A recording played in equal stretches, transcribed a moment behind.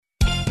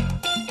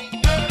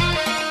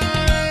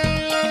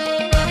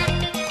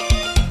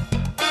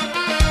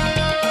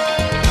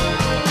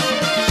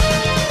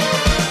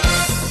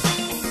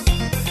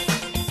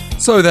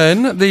So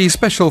then, the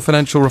Special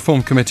Financial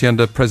Reform Committee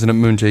under President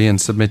Moon Jae-in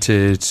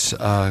submitted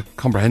a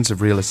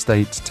comprehensive real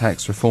estate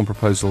tax reform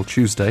proposal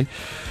Tuesday.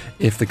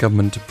 If the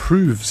government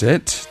approves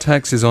it,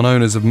 taxes on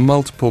owners of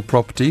multiple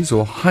properties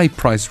or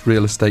high-priced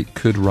real estate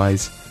could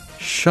rise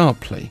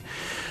sharply.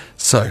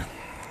 So,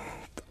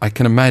 I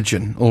can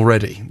imagine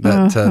already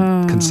that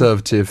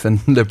conservative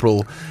and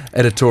liberal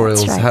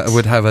editorials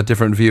would have a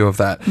different view of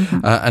that.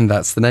 And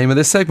that's the name of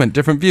this segment,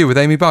 Different View, with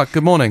Amy Buck.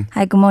 Good morning.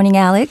 Hi, good morning,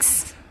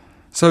 Alex.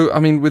 So, I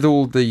mean, with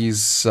all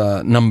these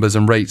numbers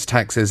and rates,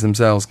 taxes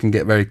themselves can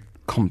get very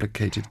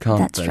complicated,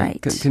 can't they? That's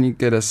right. Can you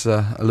get us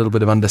a little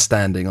bit of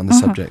understanding on the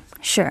subject?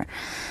 Sure.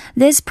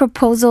 This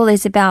proposal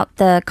is about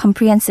the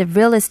comprehensive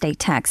real estate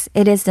tax.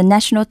 It is the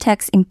national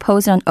tax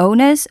imposed on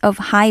owners of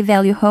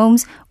high-value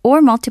homes or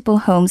multiple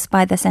homes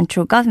by the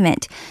central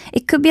government.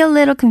 It could be a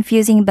little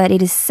confusing, but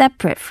it is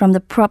separate from the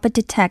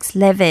property tax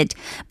levied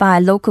by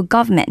local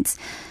governments.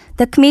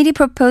 The committee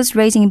proposed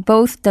raising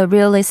both the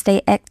real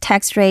estate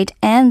tax rate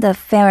and the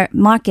fair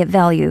market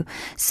value.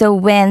 So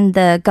when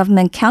the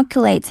government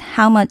calculates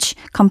how much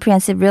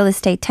comprehensive real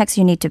estate tax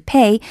you need to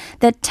pay,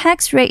 the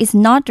tax rate is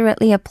not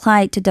directly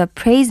applied to the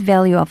appraised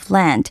value of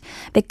land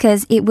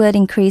because it would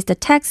increase the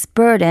tax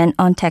burden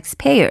on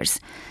taxpayers.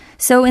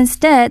 So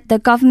instead, the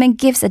government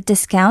gives a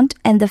discount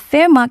and the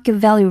fair market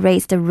value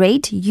rates the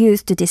rate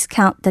used to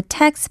discount the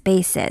tax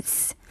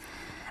basis.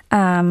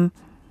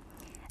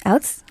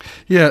 Alex?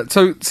 Yeah,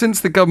 so since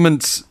the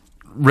government's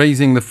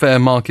raising the fair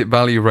market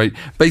value rate,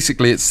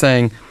 basically it's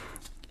saying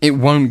it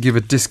won't give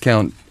a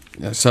discount,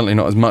 certainly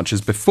not as much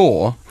as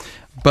before,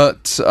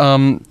 but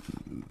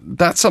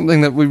that's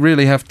something that we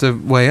really have to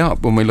weigh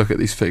up when we look at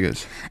these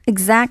figures.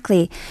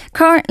 Exactly.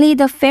 Currently,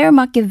 the fair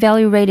market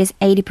value rate is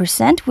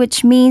 80%,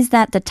 which means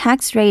that the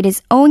tax rate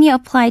is only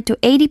applied to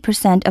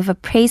 80% of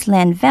appraised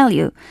land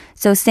value.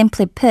 So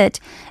simply put,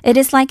 it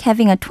is like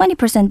having a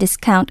 20%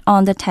 discount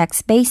on the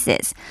tax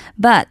basis.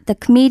 But the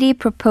committee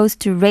proposed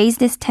to raise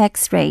this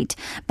tax rate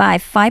by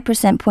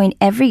 5% point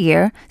every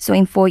year. So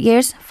in 4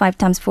 years, 5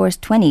 times 4 is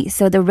 20.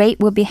 So the rate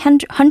will be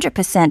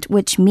 100%,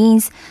 which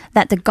means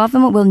that the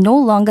government will no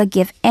longer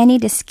give any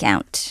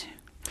discount.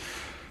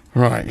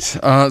 Right.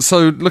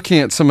 So looking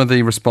at some of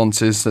the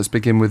responses, let's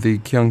begin with the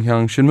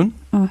Kyunghyang Shinmun.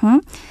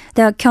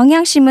 The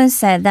Kyunghyang Shinmun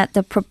said that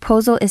the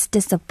proposal is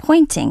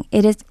disappointing.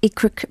 It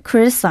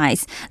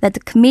criticized that the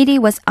committee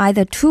was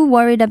either too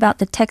worried about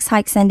the tax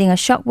hike sending a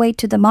shockwave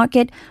to the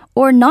market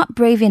or not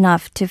brave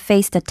enough to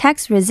face the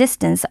tax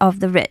resistance of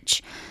the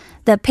rich.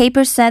 The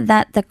paper said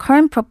that the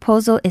current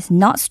proposal is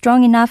not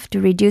strong enough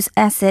to reduce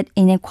asset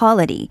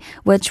inequality,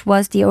 which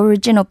was the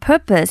original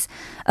purpose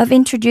of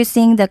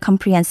introducing the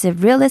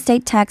comprehensive real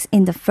estate tax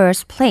in the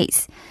first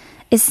place.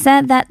 It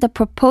said that the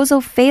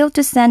proposal failed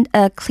to send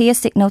a clear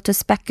signal to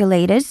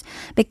speculators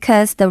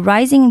because the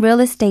rising real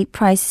estate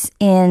price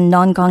in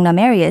non-Gangnam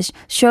areas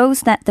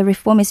shows that the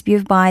reform is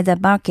viewed by the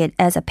market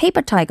as a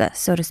paper tiger,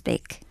 so to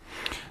speak.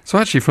 So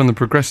actually, from the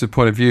progressive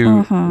point of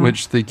view,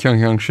 which the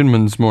Kyunghyang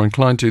Shinmun's more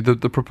inclined to,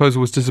 the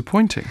proposal was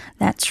disappointing.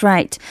 That's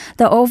right.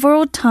 The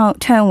overall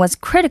tone was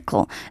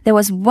critical. There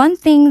was one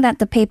thing that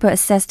the paper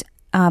assessed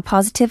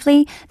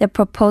positively. The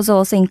proposal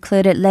also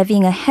included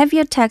levying a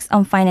heavier tax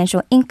on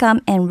financial income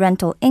and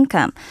rental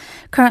income.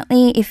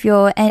 Currently, if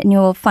your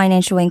annual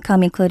financial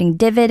income, including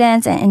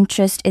dividends and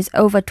interest, is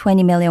over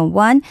 20 million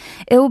won,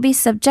 it will be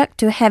subject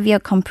to heavier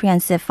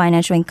comprehensive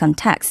financial income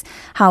tax.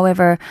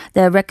 However,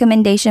 the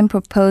recommendation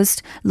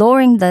proposed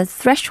lowering the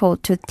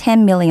threshold to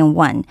 10 million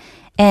won.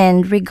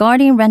 And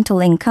regarding rental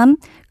income,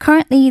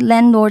 currently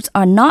landlords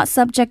are not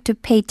subject to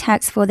pay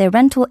tax for their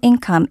rental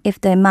income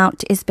if the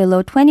amount is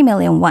below 20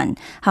 million won.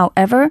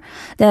 However,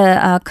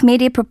 the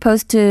committee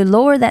proposed to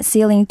lower that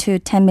ceiling to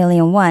 10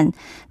 million won.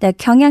 The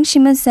Kyunghyang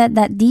Shinmun said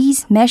that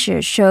these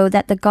measures show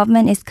that the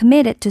government is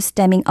committed to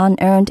stemming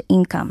unearned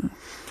income.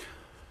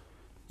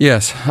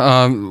 Yes,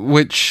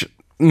 which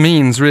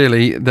means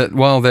really that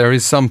while there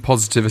is some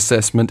positive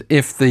assessment,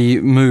 if the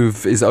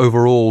move is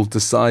overall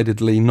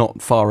decidedly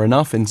not far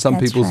enough in some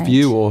people's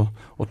view or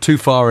too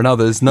far in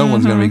others, no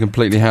one's going to be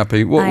completely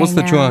happy. What's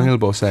the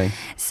중앙일보 saying?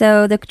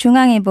 So the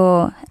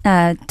중앙일보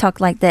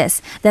talked like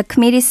this. The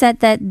committee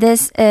said that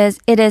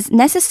it is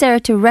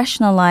necessary to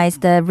rationalize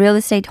the real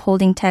estate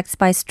holding tax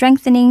by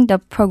strengthening the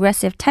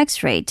progressive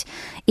tax rate.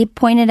 It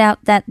pointed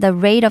out that the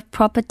rate of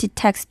property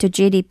tax to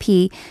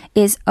GDP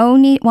is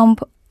only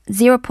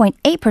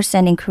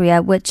 0.8% in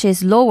Korea, which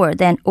is lower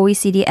than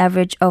OECD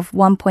average of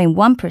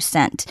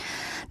 1.1%.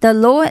 The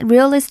low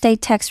real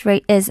estate tax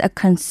rate is a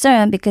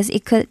concern because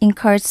it could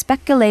encourage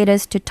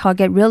speculators to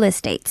target real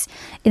estates.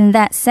 In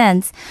that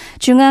sense,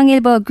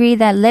 중앙일보 agreed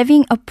that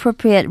levying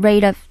appropriate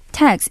rate of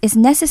tax is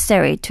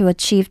necessary to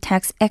achieve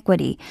tax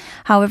equity.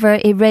 However,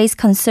 it raised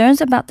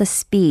concerns about the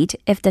speed.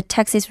 If the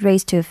tax is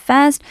raised too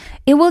fast,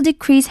 it will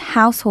decrease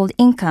household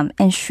income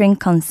and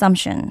shrink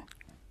consumption.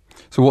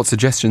 So what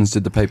suggestions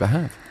did the paper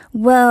have?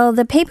 Well,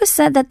 the paper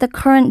said that the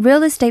current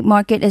real estate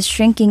market is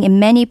shrinking in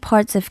many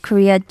parts of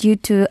Korea due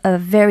to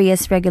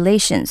various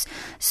regulations.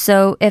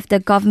 So if the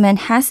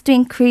government has to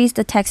increase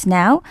the tax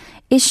now,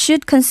 it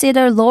should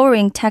consider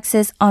lowering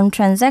taxes on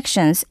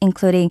transactions,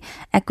 including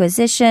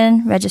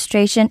acquisition,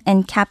 registration,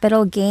 and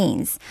capital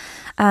gains.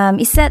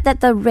 It said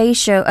that the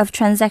ratio of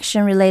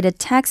transaction-related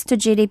tax to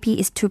GDP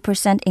is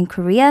 2% in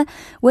Korea,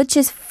 which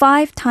is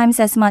 5 times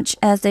as much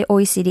as the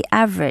OECD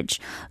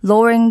average.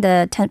 Lowering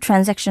the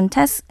transaction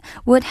tax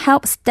would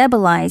help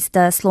stabilize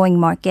the slowing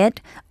market.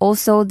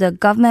 Also, the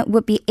government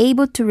would be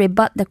able to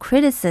rebut the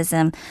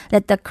criticism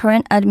that the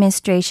current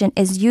administration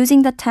is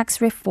using the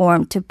tax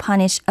reform to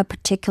punish a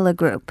particular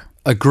group.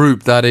 A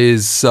group that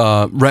is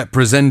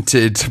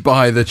represented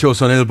by the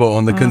Chosunilbo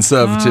on the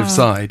conservative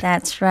side.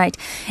 That's right.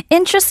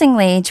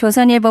 Interestingly,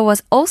 Chosunilbo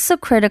was also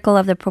critical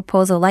of the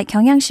proposal like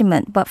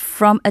경향신문, but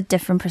from a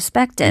different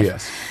perspective.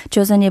 Yes.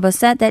 Chosunilbo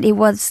said that it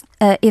was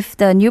if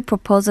the new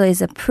proposal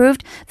is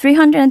approved,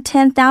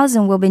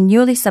 310,000 will be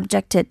newly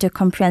subjected to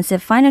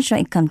comprehensive financial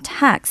income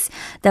tax.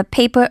 The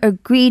paper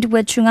agreed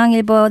with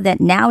중앙일보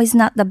that now is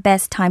not the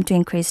best time to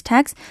increase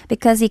tax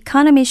because the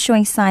economy is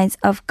showing signs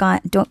of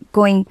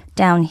going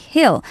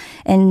downhill.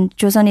 And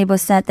조선일보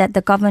said that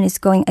the government is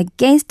going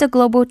against the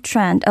global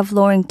trend of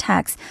lowering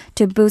tax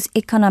to boost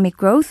economic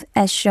growth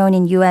as shown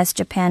in US,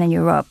 Japan, and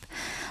Europe.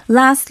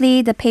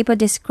 Lastly, the paper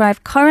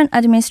described current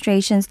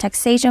administration's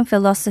taxation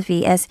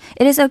philosophy as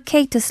it is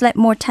okay to slap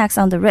more tax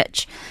on the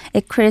rich.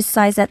 It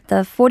criticized that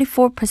the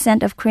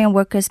 44% of Korean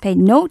workers pay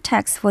no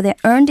tax for their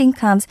earned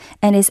incomes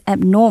and is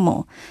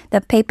abnormal.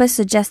 The paper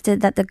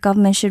suggested that the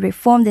government should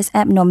reform this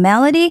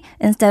abnormality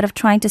instead of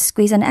trying to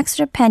squeeze an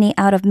extra penny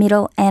out of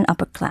middle and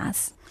upper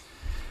class.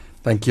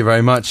 Thank you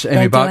very much,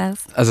 Amy Buck.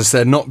 As I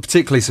said, not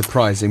particularly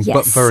surprising,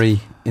 but very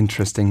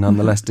interesting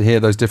nonetheless to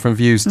hear those different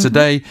views.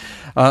 Today,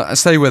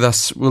 stay with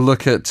us. We'll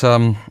look at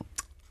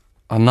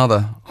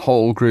another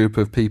whole group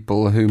of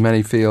people who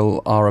many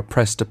feel are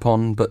oppressed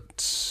upon,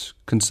 but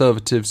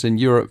conservatives in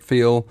Europe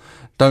feel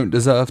don't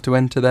deserve to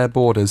enter their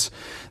borders.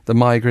 The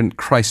migrant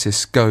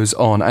crisis goes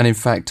on and in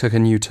fact took a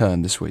new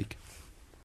turn this week.